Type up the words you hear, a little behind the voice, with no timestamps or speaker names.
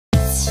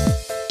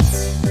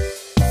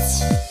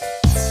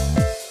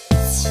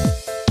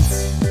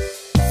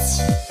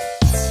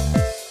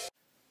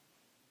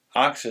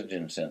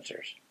Oxygen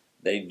sensors.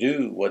 They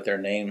do what their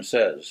name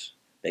says.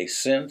 They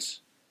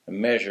sense,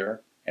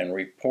 measure, and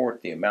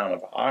report the amount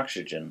of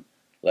oxygen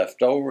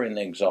left over in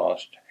the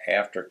exhaust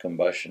after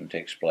combustion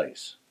takes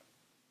place.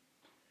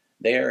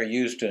 They are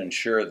used to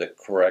ensure the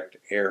correct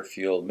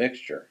air-fuel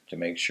mixture, to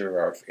make sure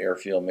our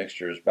air-fuel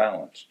mixture is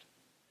balanced.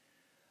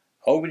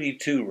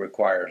 OBD2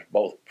 requires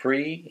both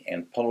pre-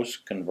 and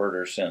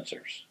post-converter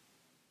sensors.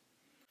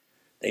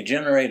 They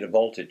generate a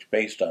voltage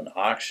based on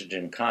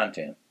oxygen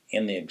content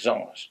in the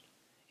exhaust.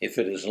 If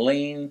it is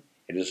lean,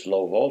 it is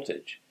low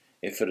voltage.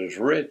 If it is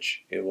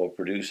rich, it will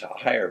produce a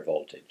higher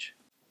voltage.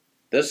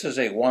 This is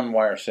a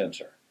one-wire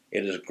sensor.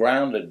 It is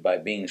grounded by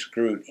being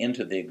screwed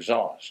into the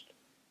exhaust,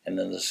 and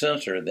then the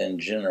sensor then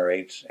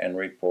generates and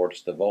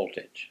reports the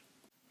voltage.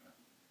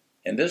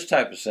 In this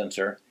type of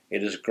sensor,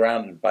 it is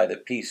grounded by the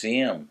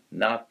PCM,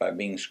 not by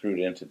being screwed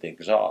into the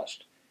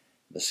exhaust.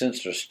 The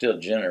sensor still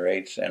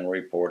generates and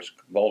reports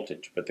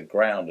voltage, but the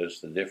ground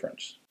is the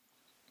difference.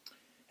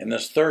 In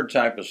this third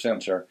type of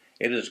sensor,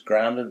 it is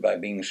grounded by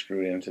being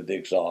screwed into the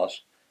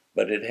exhaust,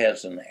 but it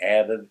has an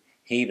added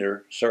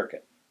heater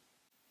circuit.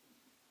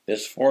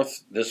 This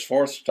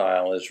fourth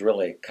style is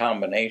really a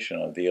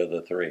combination of the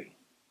other three.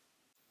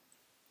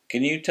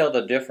 Can you tell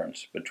the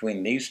difference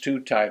between these two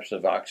types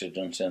of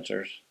oxygen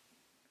sensors?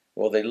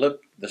 Well, they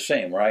look the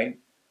same, right?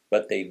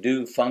 But they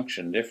do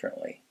function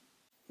differently.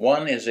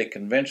 One is a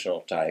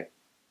conventional type,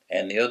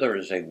 and the other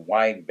is a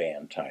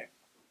wideband type.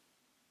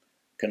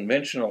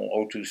 Conventional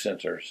O2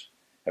 sensors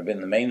have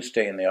been the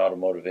mainstay in the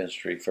automotive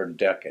industry for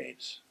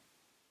decades.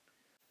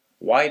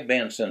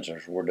 Wideband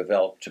sensors were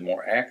developed to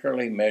more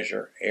accurately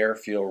measure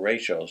air-fuel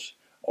ratios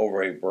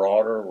over a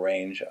broader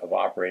range of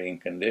operating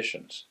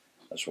conditions.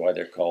 That's why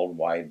they're called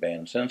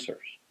wideband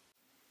sensors.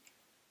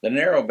 The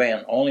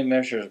narrowband only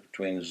measures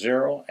between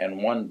 0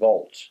 and 1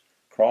 volts,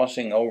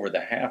 crossing over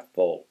the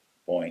half-volt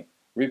point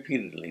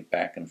repeatedly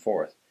back and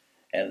forth,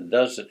 and it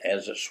does it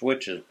as it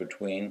switches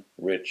between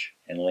rich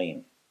and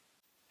lean.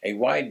 A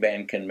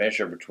wideband can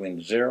measure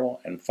between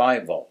 0 and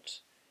 5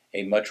 volts,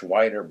 a much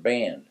wider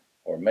band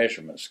or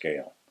measurement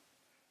scale.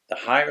 The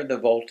higher the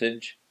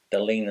voltage, the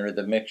leaner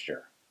the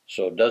mixture.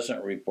 So it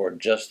doesn't report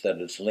just that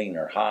it's lean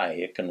or high,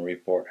 it can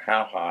report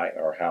how high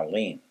or how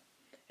lean.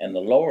 And the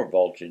lower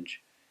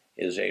voltage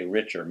is a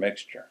richer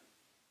mixture.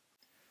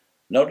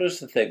 Notice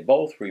that they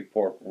both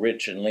report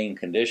rich and lean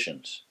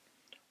conditions.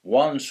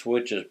 One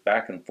switches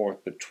back and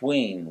forth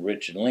between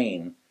rich and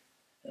lean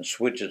and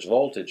switches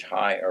voltage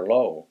high or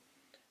low.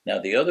 Now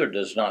the other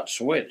does not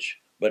switch,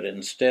 but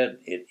instead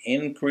it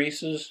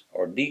increases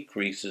or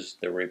decreases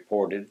the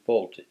reported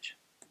voltage.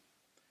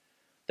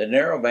 The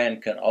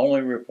narrowband can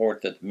only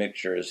report that the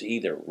mixture is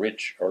either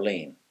rich or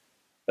lean,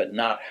 but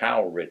not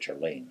how rich or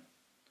lean.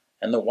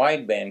 And the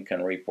wideband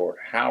can report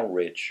how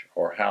rich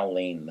or how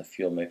lean the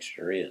fuel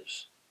mixture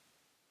is.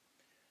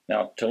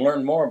 Now, to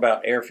learn more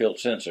about air-fuel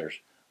sensors,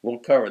 we'll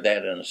cover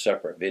that in a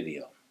separate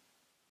video.